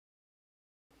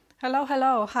Hello,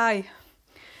 hello, hi.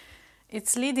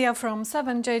 It's Lydia from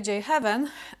 7JJ Heaven,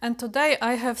 and today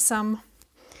I have some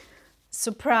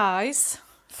surprise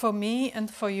for me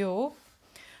and for you.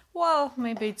 Well,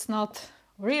 maybe it's not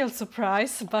real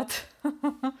surprise, but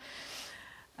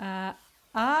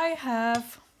I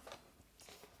have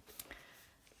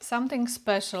something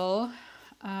special.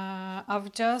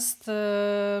 I've just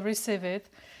received it.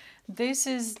 This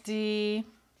is the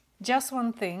Just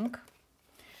One Thing.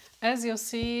 As you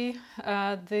see,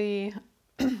 the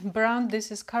brand,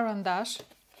 this is Caran D'Ache,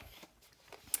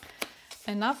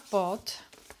 and I've bought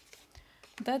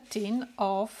the tin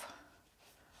of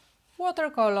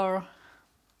watercolor,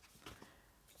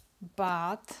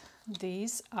 but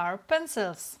these are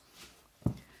pencils,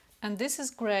 and this is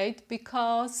great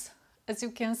because, as you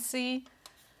can see,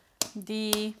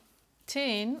 the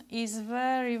tin is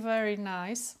very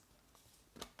nice.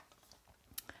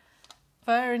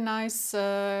 Very nice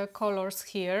colors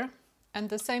here, and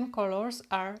the same colors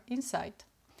are inside.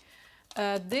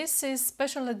 This is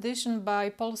special edition by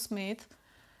Paul Smith.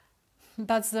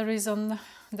 That's the reason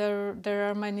there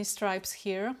are many stripes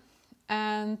here.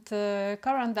 And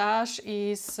Caran D'Ache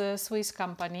is a Swiss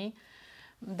company.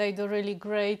 They do really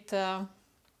great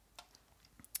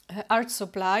art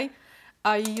supply.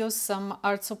 I use some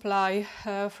art supply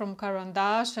from Caran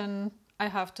D'Ache, and I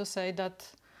have to say that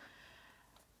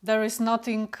there is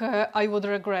nothing I would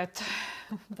regret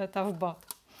that I've bought.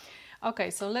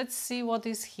 Okay, so let's see what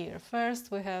is here.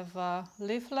 First we have a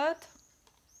leaflet,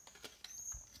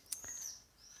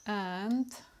 and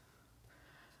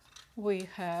we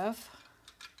have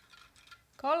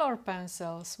color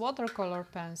pencils, watercolor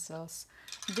pencils.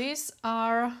 These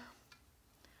are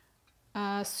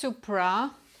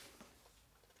Supra,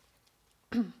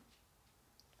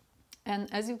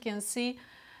 and as you can see,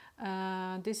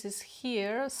 this is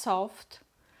here soft,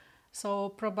 so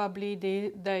probably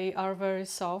they are very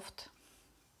soft.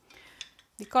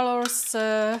 The colors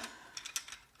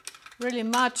really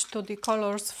match to the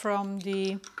colors from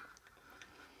the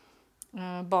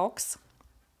box,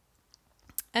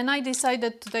 and I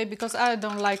decided today, because I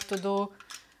don't like to do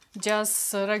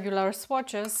just regular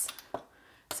swatches,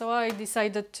 so I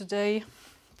decided today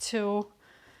to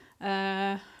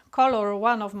color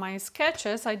one of my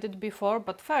sketches I did before.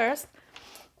 But first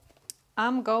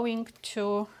I'm going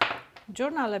to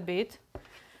journal a bit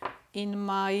in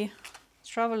my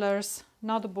traveler's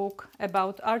notebook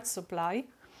about art supply,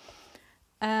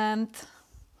 and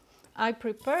I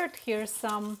prepared here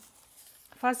some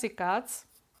fuzzy cuts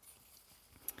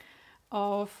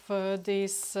of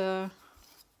these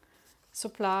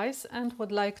supplies and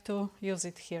would like to use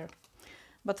it here.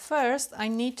 But first I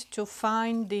need to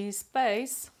find the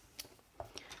space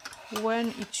when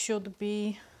it should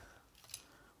be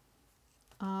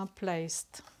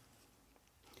placed.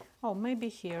 Oh, maybe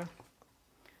here.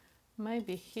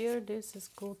 Maybe here, this is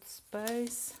good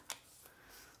space.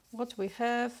 What we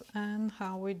have and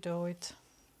how we do it.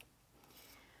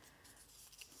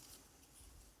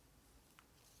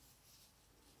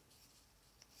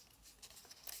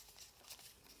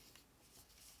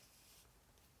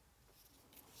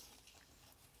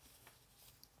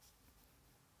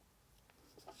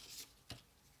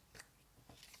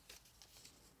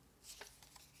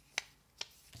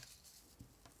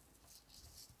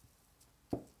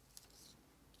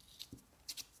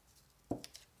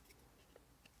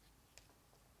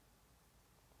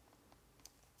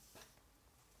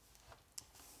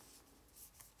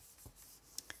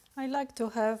 I like to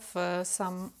have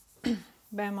some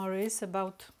memories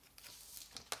about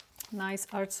nice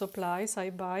art supplies I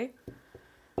buy.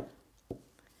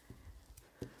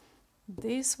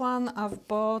 This one I've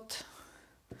bought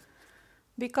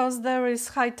because there is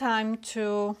high time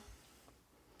to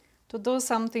do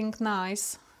something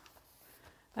nice.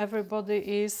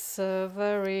 Everybody is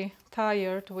very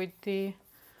tired with the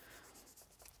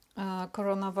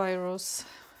coronavirus,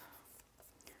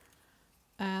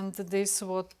 and this is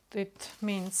what it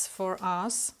means for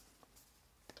us.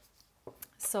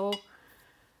 So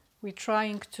we're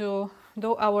trying to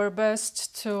do our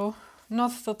best to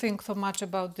not to think too much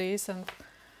about this, and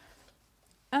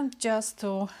just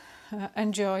to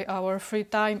enjoy our free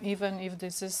time, even if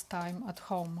this is time at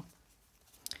home.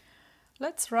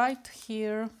 Let's write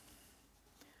here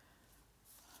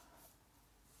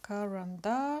Caran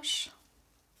D'Ache.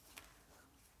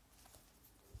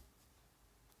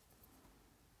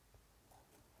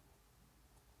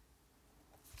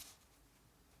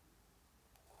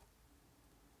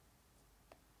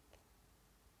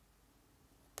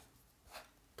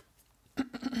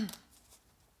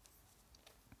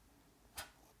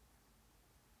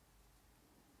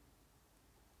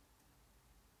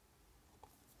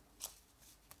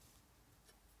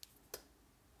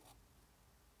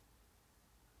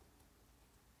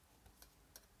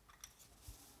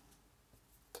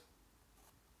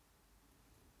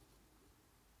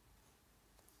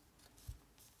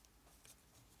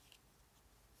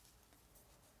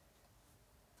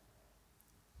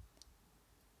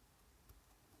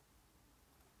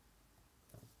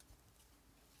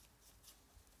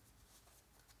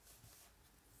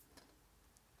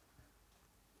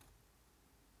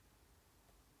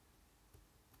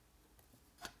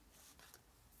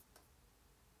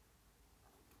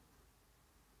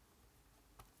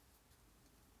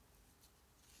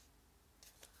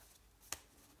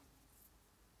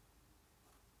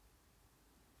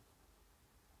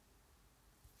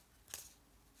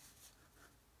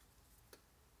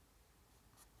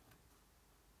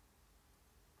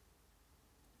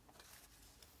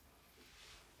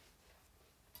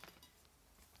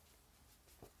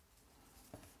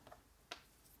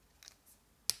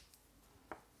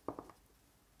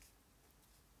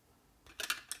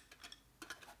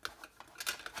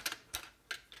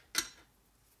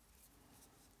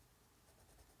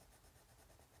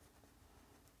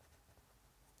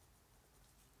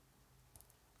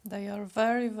 They are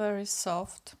very, very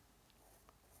soft,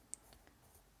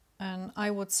 and I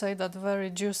would say that very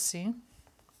juicy,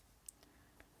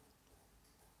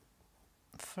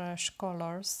 fresh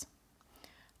colors.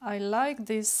 I like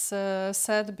this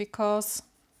set because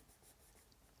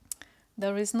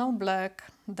there is no black,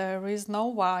 there is no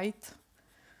white,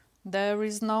 there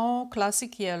is no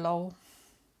classic yellow,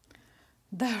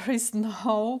 there is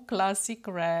no classic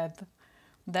red,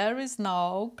 there is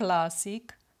no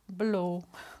classic blue,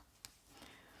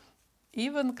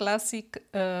 even classic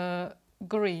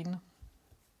green.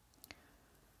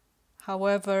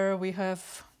 However, we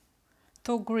have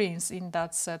 2 greens in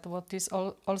that set, what is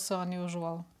also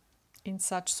unusual in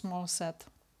such small set.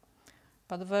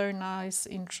 But very nice,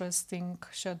 interesting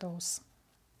shadows.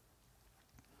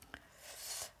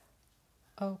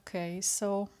 Okay,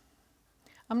 so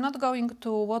I'm not going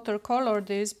to watercolor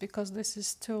this because this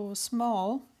is too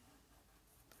small.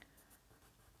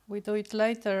 We do it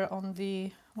later on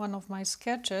the one of my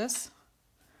sketches,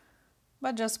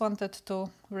 but just wanted to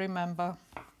remember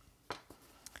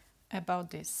about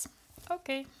this.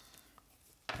 Okay.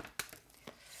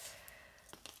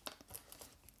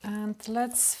 And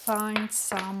let's find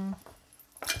some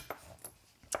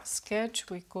sketch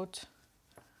we could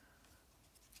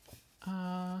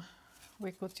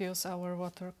use our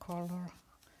watercolor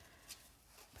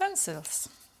pencils.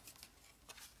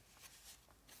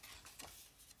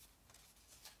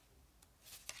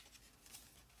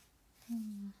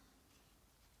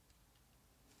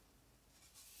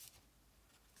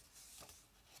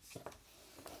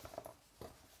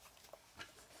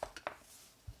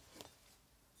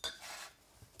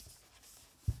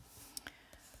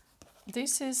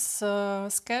 This is a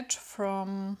sketch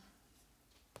from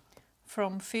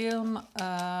film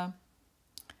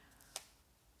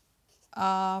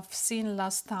I've seen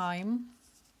last time.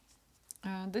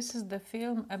 This is the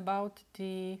film about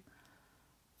the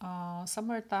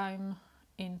summertime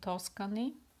in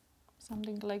Tuscany,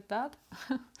 something like that.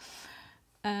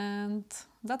 And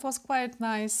that was quite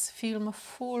nice film,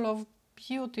 full of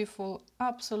beautiful,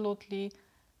 absolutely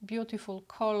beautiful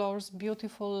colors,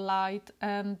 beautiful light,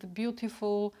 and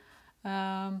beautiful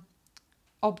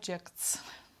objects.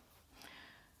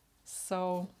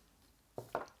 So,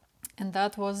 and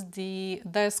that was the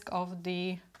desk of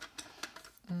the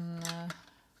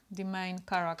main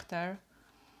character.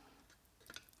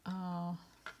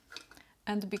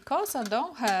 And because I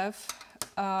don't have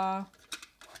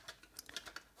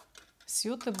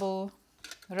suitable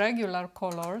regular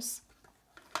colors,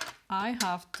 I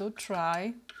have to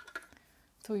try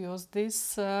to use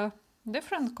these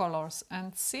different colors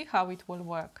and see how it will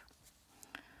work.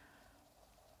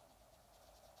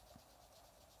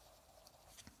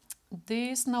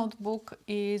 This notebook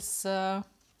is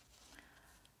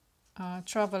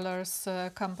Traveler's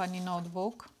Company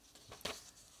notebook,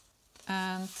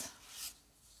 and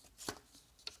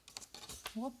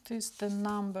what is the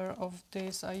number of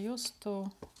this? I used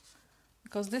to,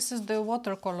 because this is the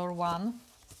watercolor one,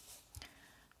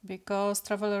 because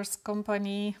Traveler's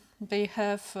Company, they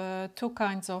have 2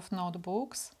 kinds of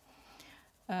notebooks,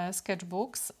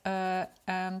 sketchbooks,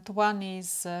 and one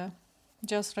is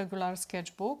just regular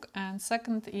sketchbook, and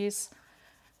second is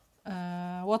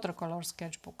watercolor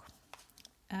sketchbook,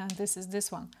 and this is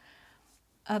this one.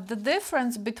 The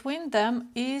difference between them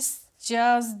is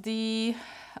just the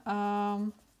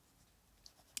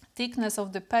thickness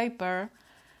of the paper,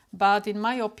 but in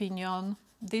my opinion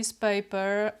this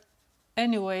paper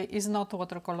anyway is not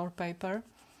watercolor paper.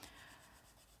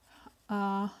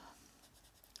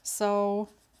 So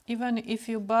even if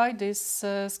you buy this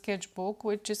sketchbook,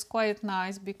 which is quite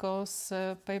nice because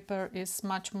paper is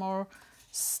much more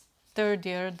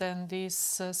sturdier than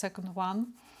this second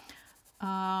one,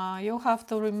 you have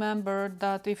to remember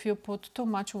that if you put too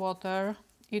much water,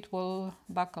 it will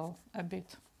buckle a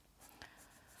bit.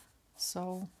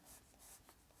 So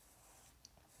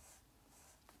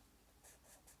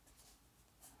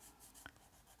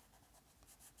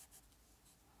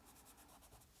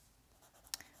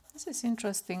this is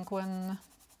interesting when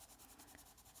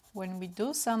we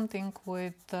do something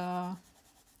with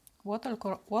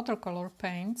watercolor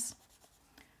paints.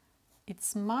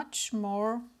 It's much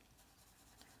more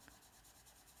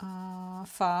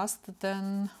fast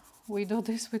than we do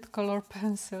this with color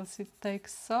pencils. It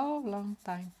takes so long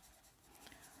time.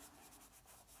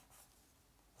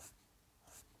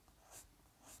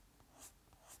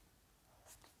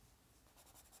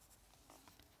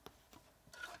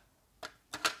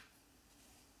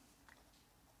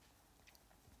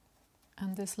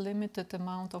 And this limited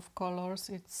amount of colors,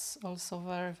 it's also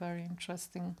very, very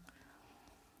interesting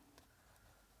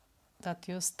that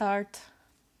you start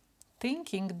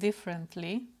thinking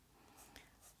differently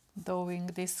doing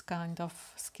this kind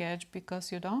of sketch,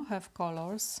 because you don't have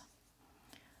colors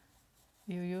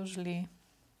you usually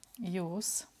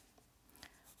use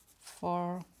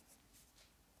for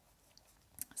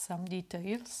some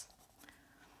details,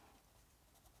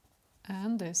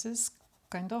 and this is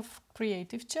kind of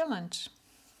creative challenge.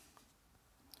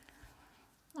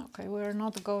 Okay, we're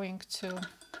not going to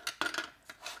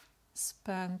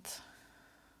spend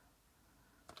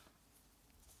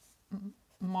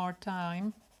more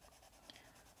time,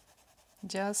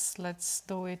 just let's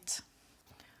do it.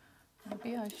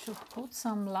 Maybe I should put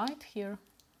some light here.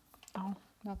 Oh,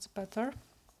 that's better,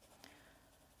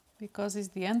 because it's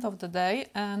the end of the day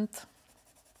and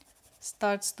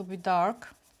starts to be dark,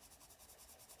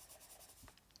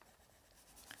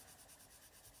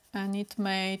 and it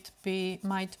might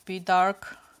be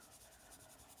dark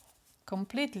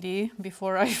completely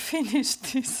before I finish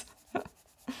this.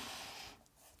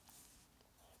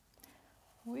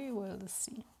 We will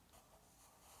see.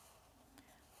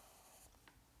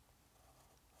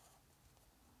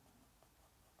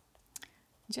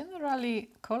 Generally,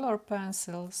 color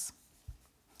pencils,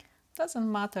 doesn't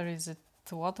matter is it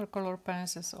watercolor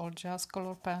pencils or just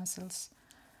color pencils,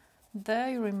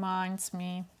 they reminds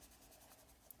me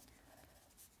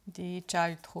the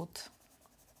childhood.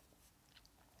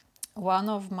 One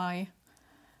of my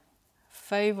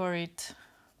favorite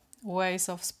ways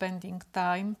of spending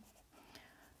time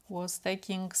was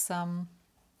taking some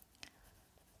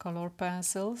color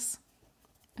pencils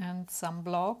and some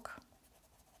block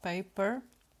paper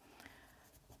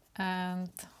and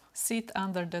sit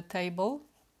under the table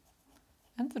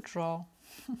and draw.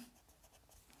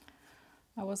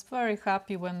 I was very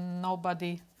happy when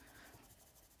nobody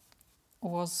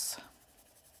was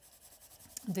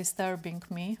disturbing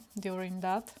me during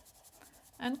that,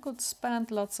 and could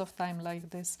spend lots of time like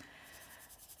this.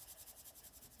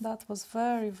 That was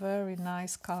very, very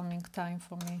nice, calming time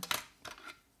for me.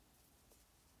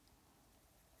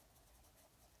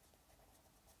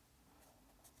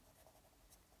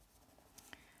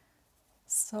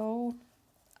 So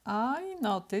I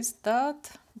noticed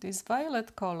that this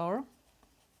violet color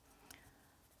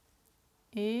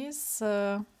is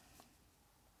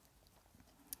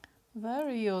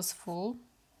very useful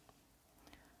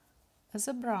as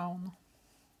a brown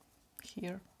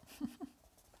here.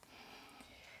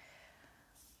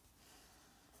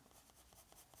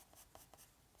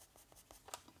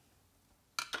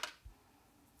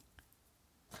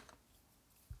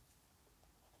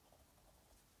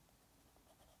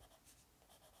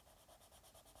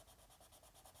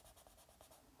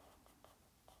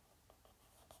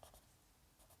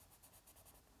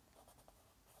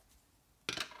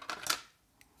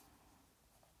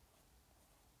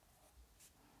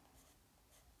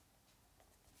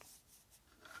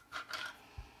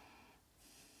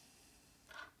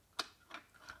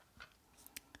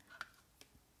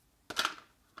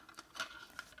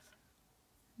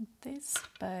 This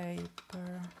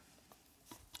paper,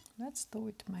 let's do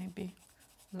it maybe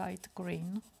light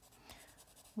green.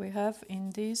 We have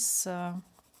in this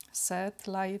set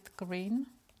light green.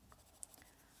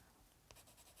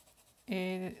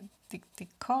 The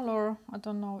color, I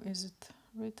don't know, is it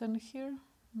written here?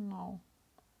 No.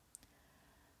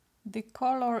 The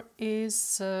color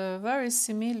is very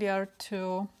similar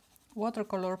to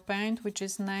watercolor paint, which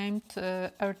is named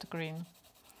earth green.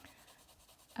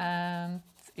 And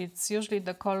it's usually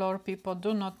the color people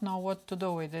do not know what to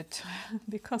do with it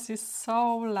because it's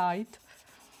so light.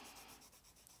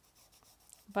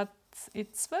 But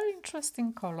it's very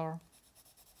interesting color.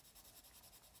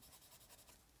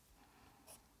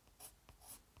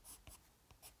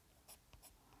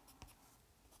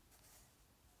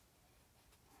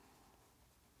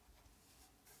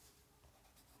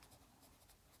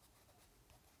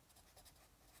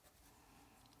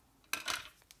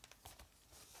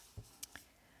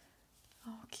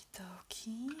 Okie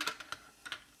dokie.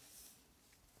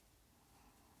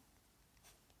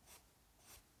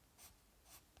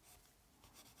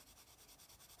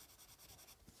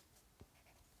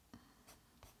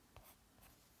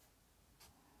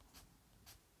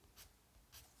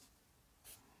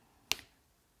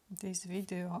 This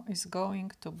video is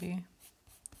going to be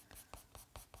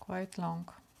quite long.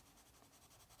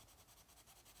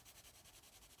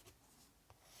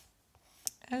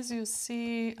 As you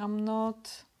see, I'm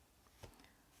not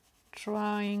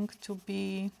trying to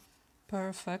be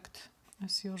perfect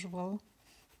as usual.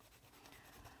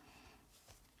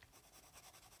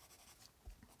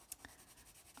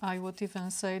 I would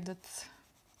even say that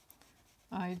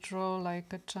I draw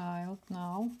like a child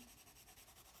now.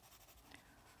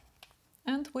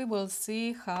 And we will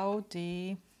see how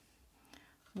the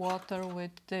water will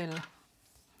deal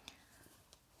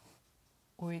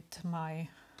with my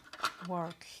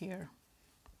work here.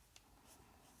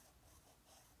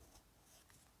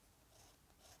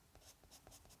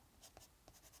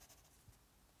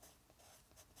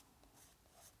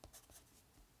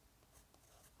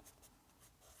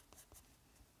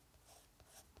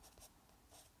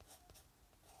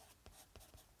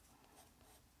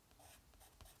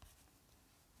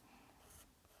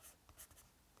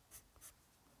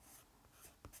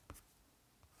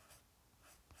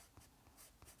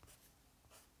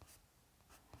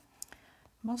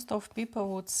 Most of people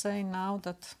would say now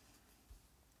that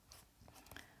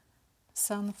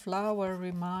sunflower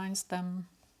reminds them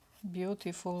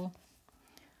beautiful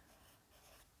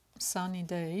sunny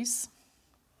days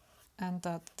and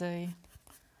that they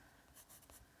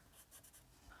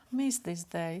miss these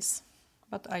days,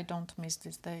 but I don't miss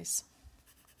these days.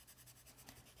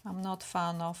 I'm not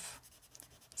fan of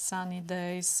sunny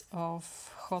days,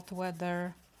 of hot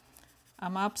weather.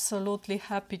 I'm absolutely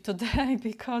happy today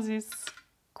because it's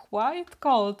quite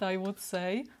cold, I would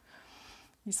say,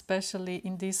 especially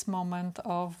in this moment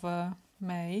of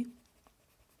May.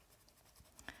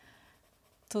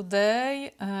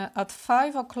 Today at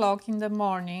 5 o'clock in the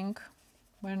morning,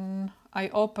 when I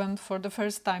opened for the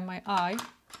first time my eye,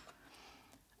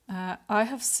 I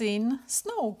have seen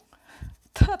snow.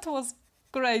 That was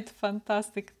great,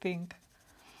 fantastic thing.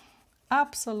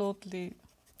 Absolutely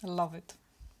love it.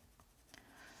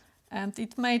 And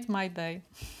it made my day.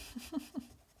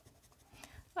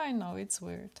 I know, it's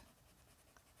weird.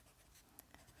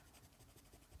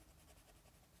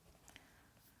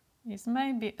 It's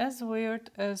maybe as weird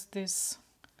as this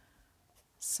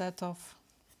set of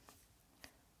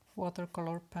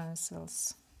watercolor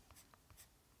pencils.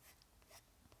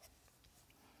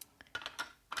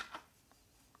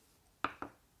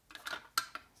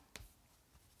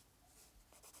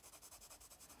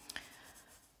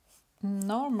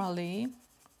 Normally,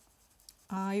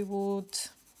 I would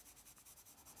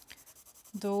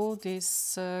do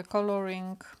this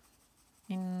coloring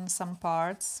in some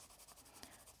parts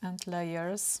and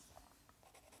layers,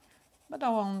 but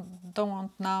I don't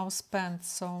want now spend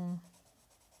so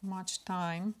much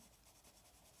time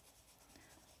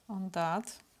on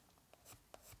that.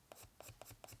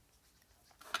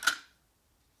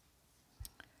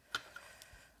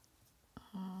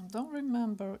 Don't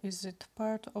remember, is it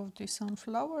part of the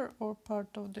sunflower or part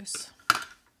of this?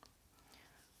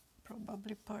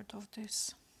 Probably part of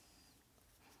this.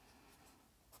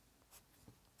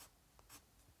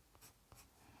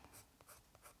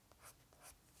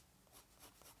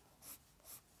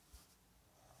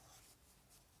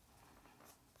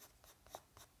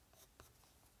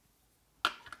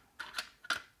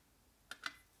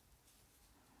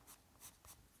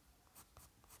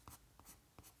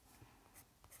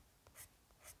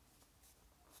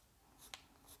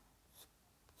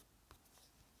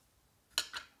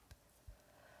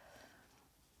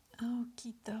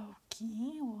 Okie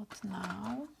dokie, what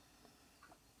now?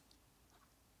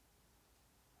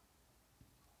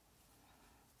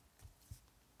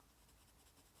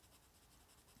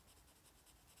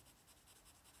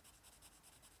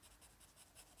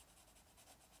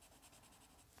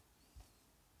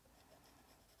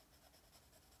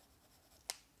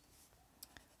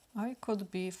 I could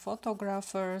be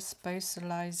photographer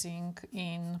specializing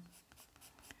in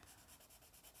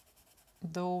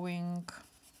doing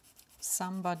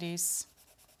somebody's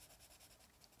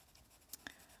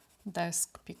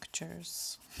desk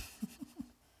pictures.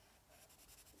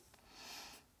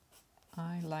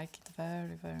 I like it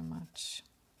very, very much.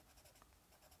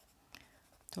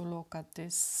 To look at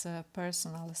this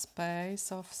personal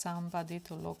space of somebody,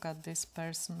 to look at these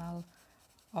personal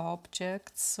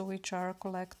objects which are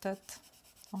collected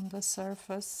on the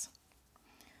surface,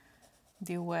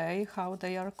 the way how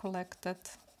they are collected.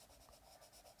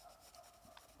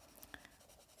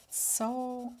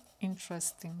 So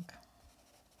interesting.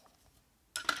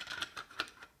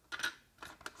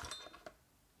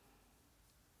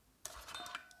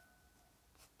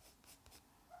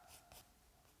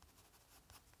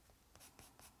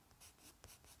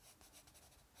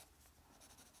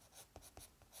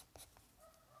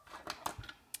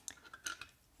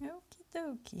 Okie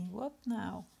dokie, what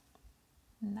now?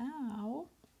 Now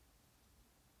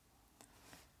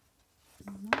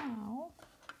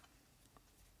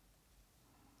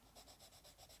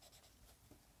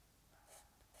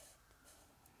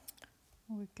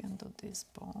we can do this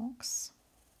box.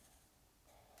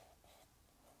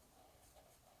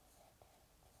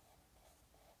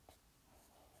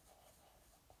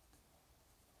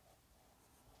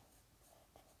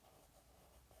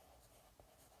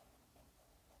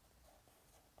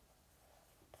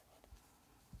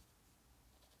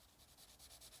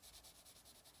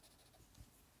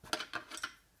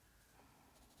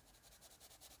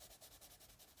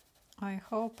 I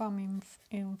hope I'm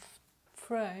in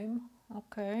frame.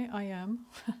 Okay, I am.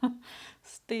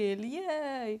 Still,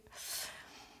 yay!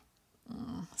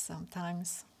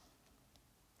 Sometimes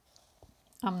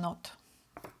I'm not.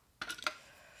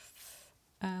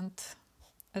 And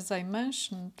as I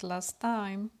mentioned last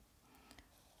time,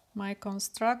 my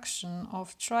construction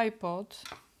of tripod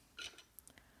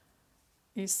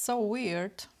is so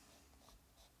weird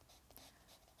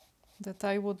that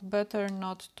I would better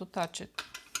not to touch it.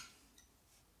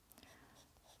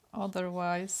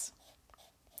 Otherwise,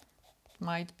 it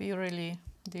might be really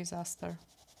disaster.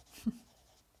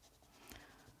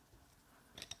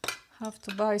 Have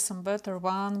to buy some better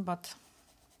one, but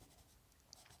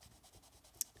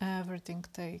everything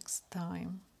takes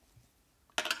time.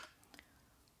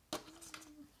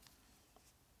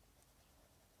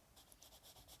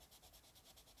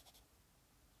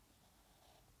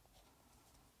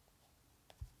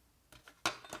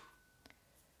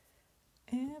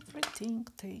 Everything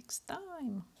takes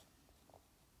time.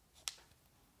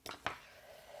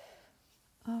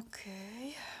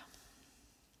 Okay.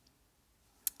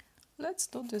 Let's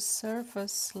do the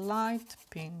surface light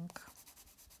pink.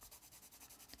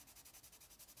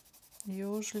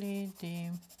 Usually the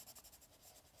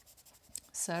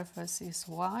surface is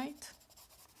white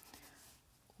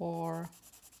or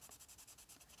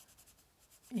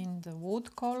in the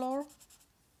wood color,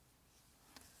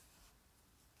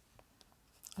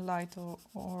 light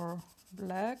or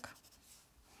black,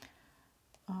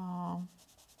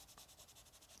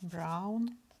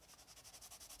 brown,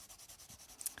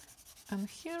 and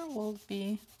here will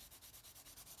be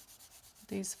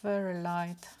this very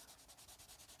light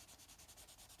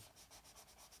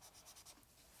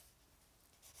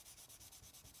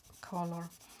color.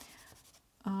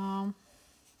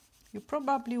 You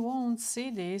probably won't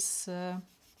see this in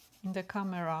the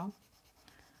camera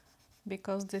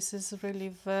because this is really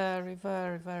very,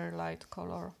 very, very light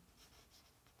color.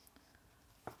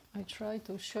 I try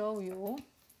to show you.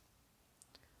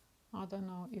 I don't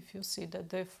know if you see the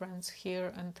difference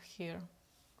here and here.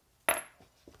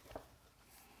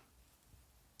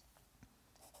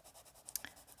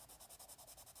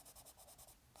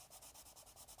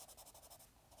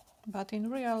 But in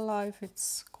real life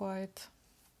it's quite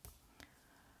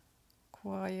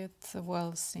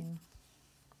well seen.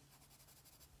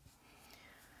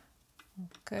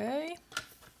 Okay.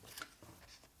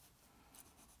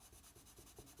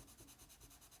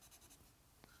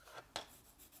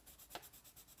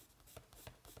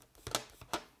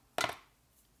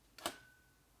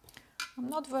 I'm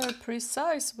not very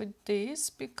precise with this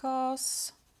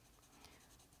because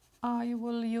I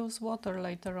will use water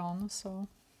later on, so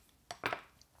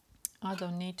I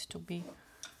don't need to be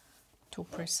too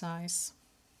precise.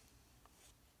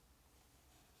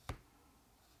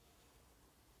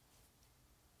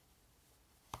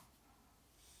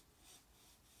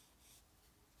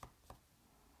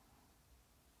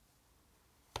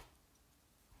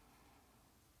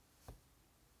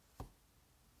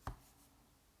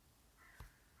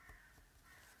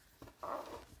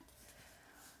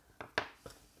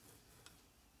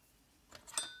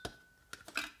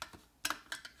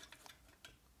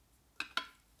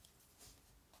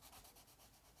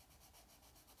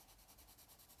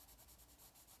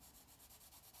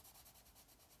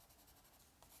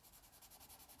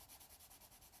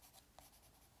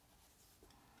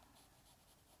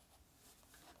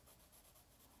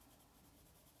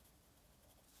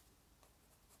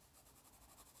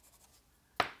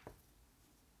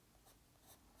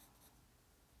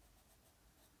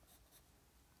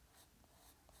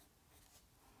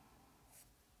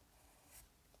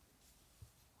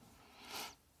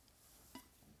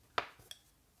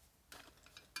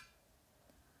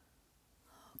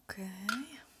 Okay.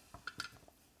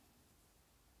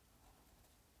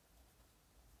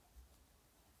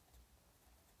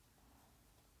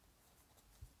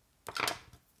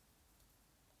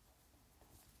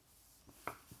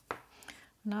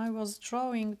 When I was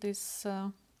drawing this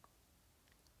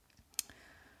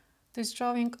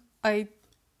drawing, I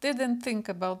didn't think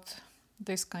about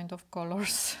this kind of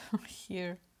colors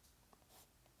here.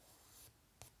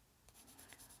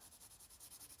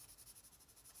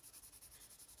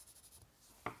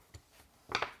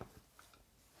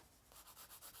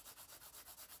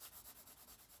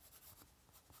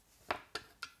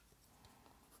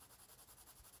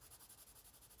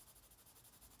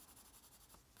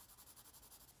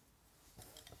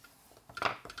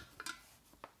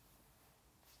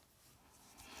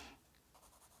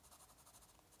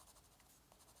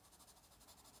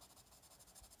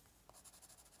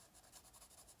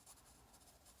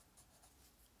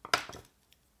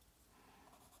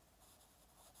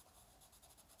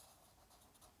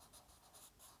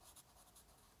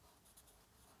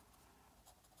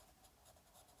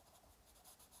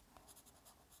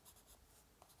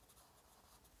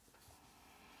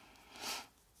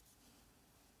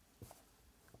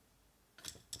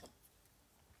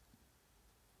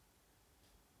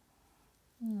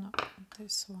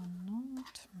 This one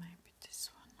not, maybe this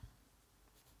one.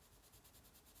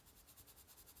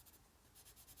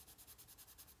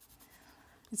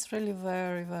 It's really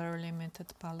very, very limited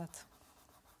palette.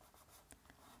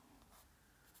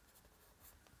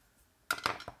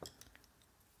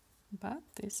 But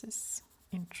this is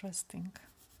interesting.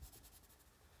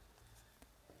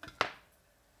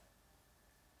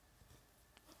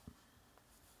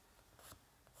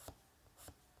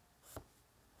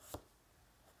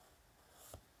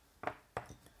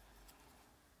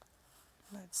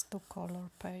 Let's do color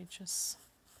pages.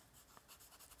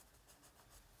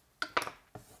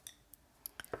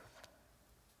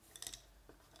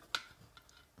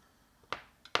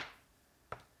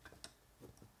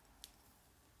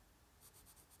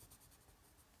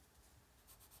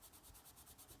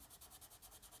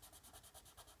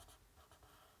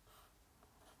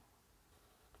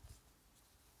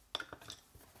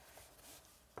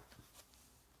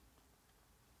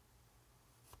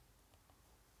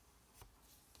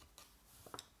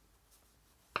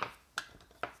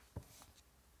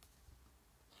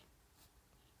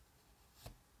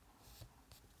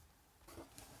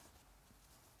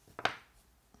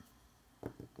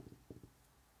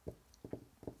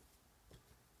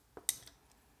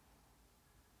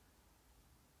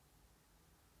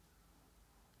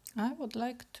 I would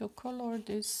like to color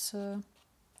this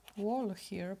wall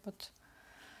here, but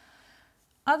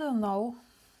I don't know.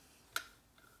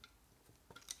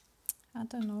 I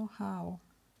don't know how.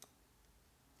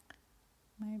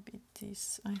 Maybe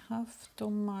this. I have to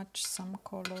match some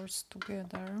colors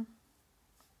together.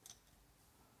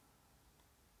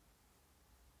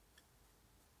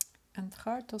 And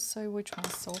hard to say which one.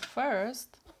 So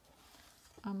first,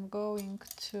 I'm going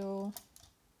to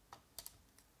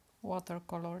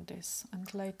watercolor this,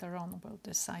 and later on we'll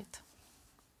decide.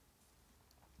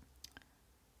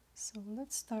 So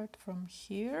let's start from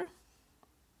here.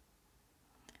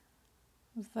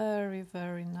 Very,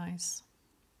 very nice,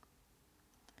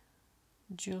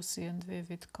 juicy and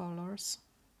vivid colors.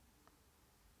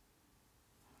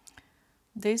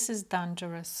 This is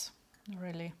dangerous,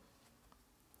 really,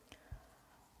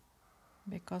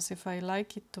 because if I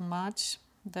like it too much,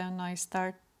 then I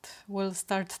will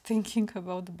start thinking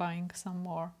about buying some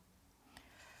more.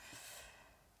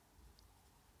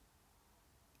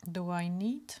 Do I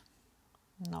need?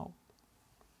 No.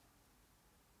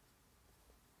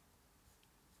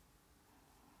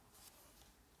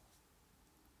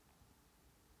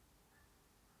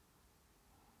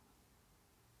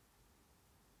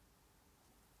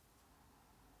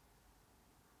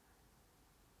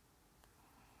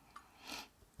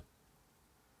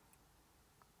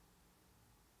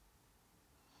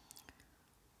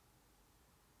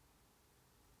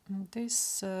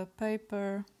 This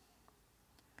paper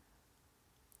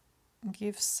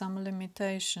gives some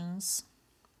limitations,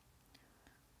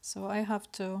 so I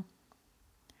have to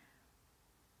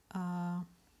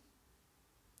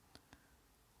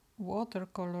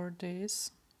watercolor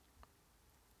this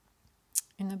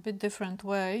in a bit different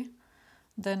way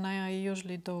than I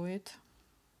usually do it,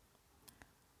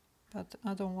 but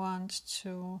I don't want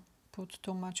to put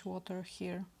too much water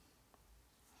here,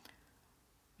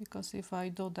 because if I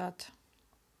do that,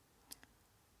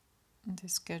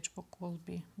 this sketchbook will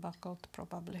be buckled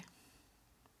probably.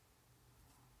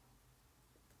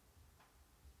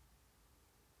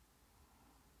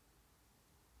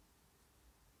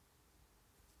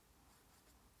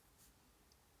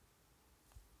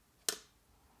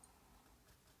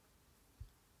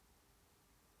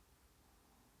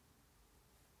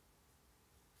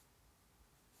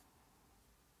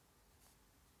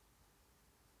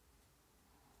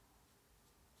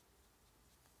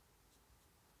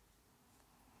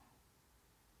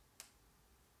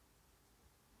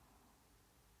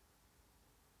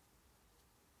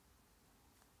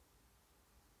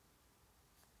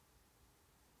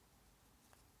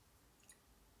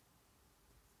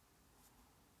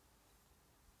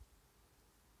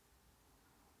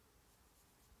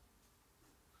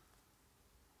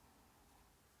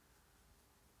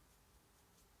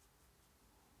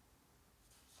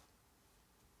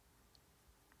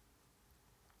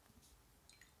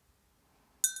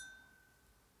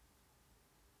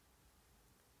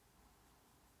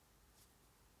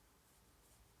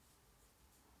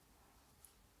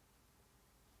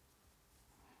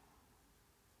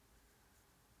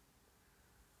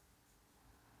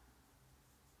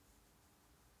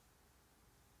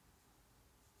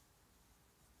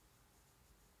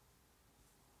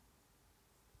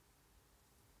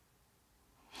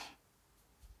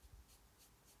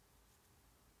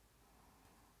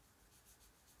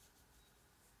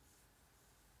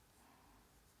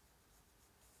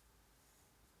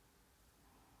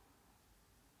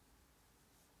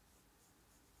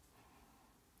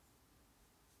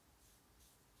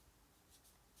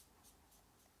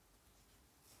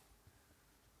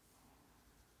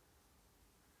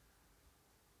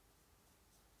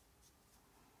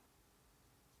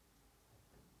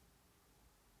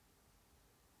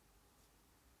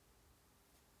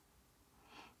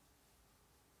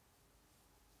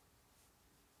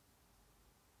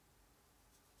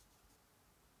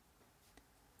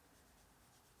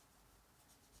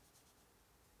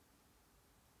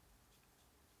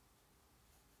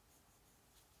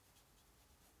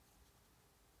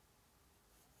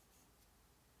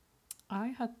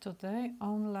 I had today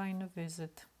online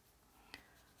visit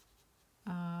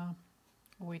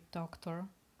with doctor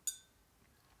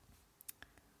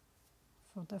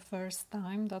for the first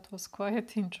time. That was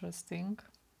quite interesting.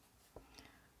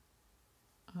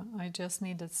 I just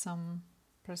needed some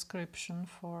prescription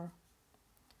for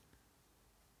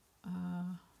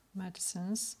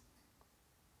medicines,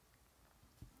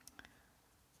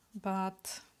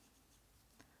 but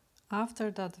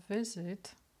after that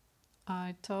visit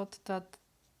I thought that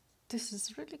this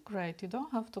is really great. You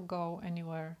don't have to go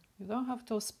anywhere, you don't have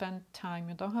to spend time,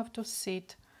 you don't have to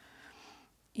sit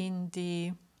in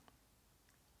the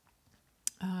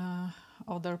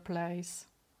other place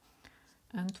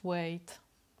and wait.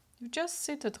 You just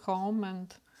sit at home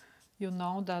and you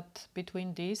know that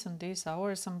between these and these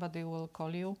hours somebody will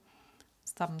call you,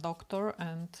 some doctor,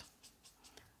 and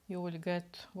you will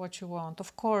get what you want.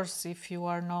 Of course, if you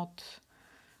are not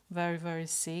very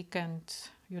sick and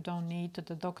you don't need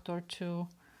the doctor to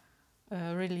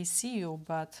really see you,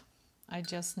 but I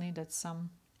just needed some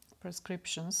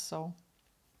prescriptions, so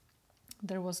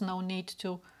there was no need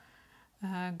to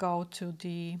go to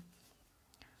the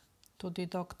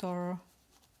doctor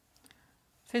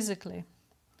physically.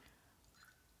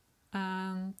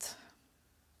 And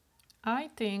I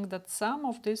think that some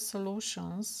of these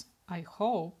solutions, I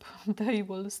hope they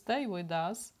will stay with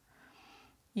us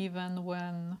even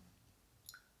when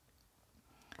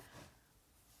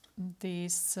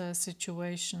this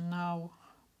situation now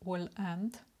will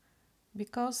end,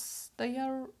 because they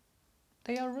are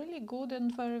really good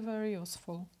and very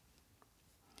useful.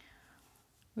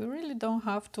 We really don't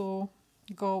have to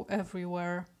go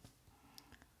everywhere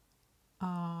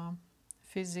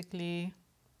physically.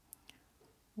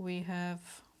 We have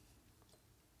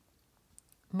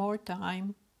more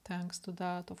time thanks to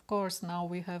that. Of course, now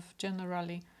we have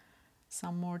generally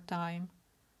some more time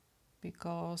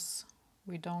because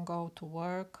we don't go to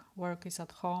work. Work is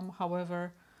at home.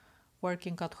 However,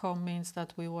 working at home means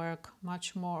that we work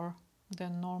much more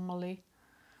than normally,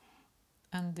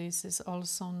 and this is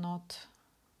also not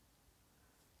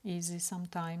easy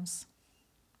sometimes.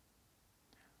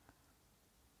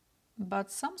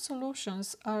 But some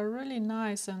solutions are really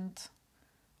nice, and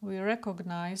we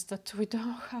recognize that we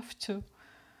don't have to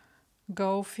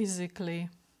go physically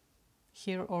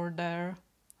here or there,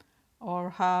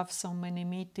 or have so many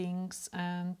meetings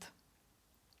and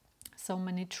so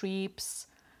many trips,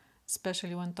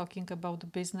 especially when talking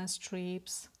about business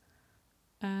trips.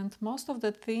 And most of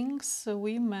the things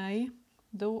we may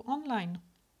do online.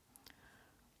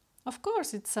 Of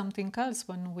course, it's something else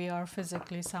when we are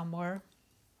physically somewhere,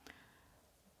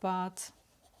 but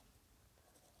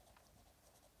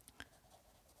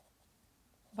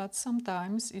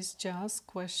sometimes it's just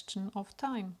question of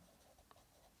time.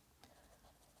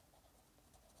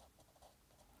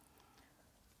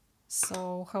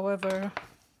 So, however,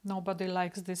 nobody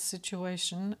likes this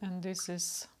situation, and this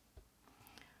is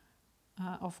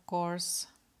of course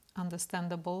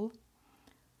understandable,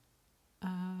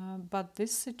 but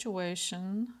this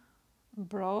situation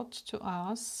brought to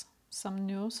us some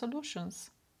new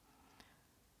solutions,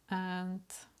 and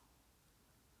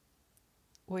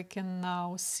we can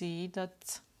now see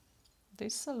that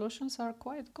these solutions are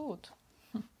quite good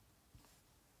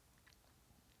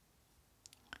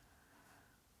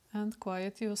and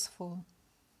quite useful.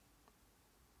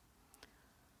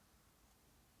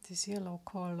 This yellow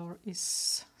color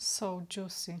is so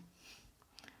juicy.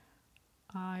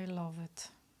 I love it.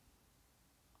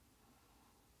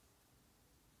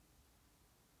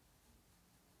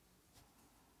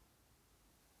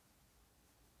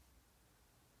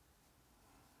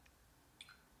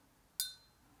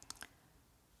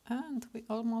 And we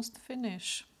almost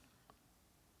finish.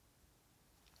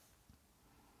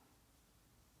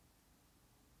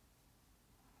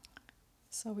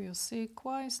 So you see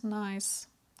quite nice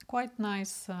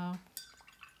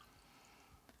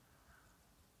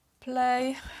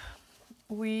play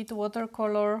with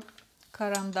watercolor,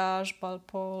 Caran D'Ache,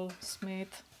 Paul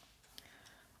Smith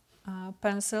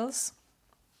pencils.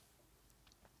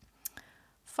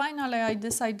 Finally, I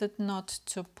decided not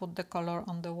to put the color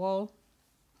on the wall.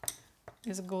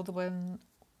 It's good when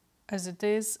as it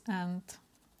is, and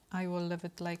I will leave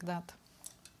it like that.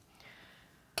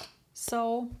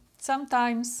 So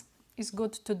sometimes it's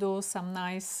good to do some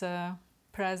nice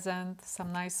present,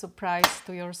 some nice surprise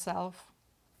to yourself,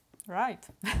 right?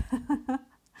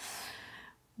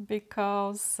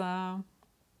 Because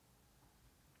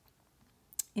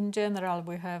in general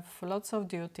we have lots of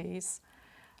duties,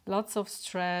 lots of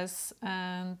stress,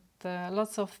 and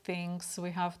lots of things we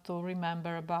have to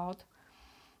remember about.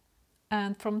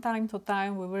 And from time to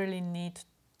time we really need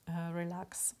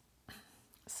relax.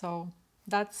 So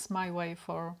that's my way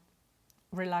for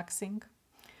relaxing,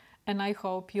 and I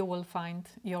hope you will find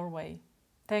your way.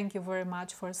 Thank you very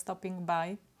much for stopping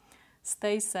by.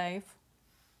 Stay safe,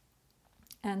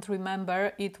 and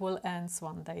remember, it will end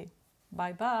one day.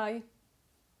 Bye bye.